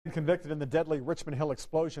Convicted in the deadly Richmond Hill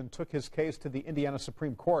explosion, took his case to the Indiana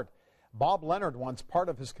Supreme Court. Bob Leonard wants part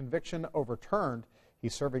of his conviction overturned.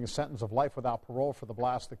 He's serving a sentence of life without parole for the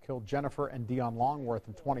blast that killed Jennifer and Dion Longworth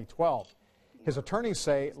in 2012. His attorneys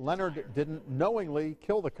say Leonard didn't knowingly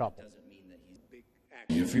kill the couple.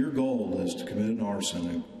 If your goal is to commit an arson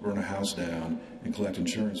and burn a house down and collect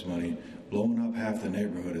insurance money, blowing up half the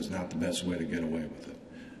neighborhood is not the best way to get away with it.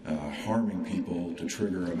 Harming people to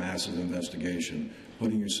trigger a massive investigation,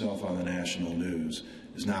 putting yourself on the national news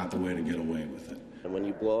is not the way to get away with it. And when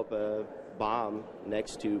you blow up a bomb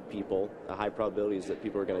next to people, a high probability is that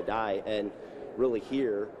people are going to die. And really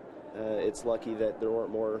here, it's lucky that there weren't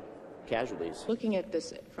more casualties. Looking at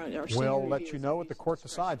this front, we'll let you know what the court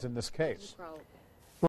decides in this case.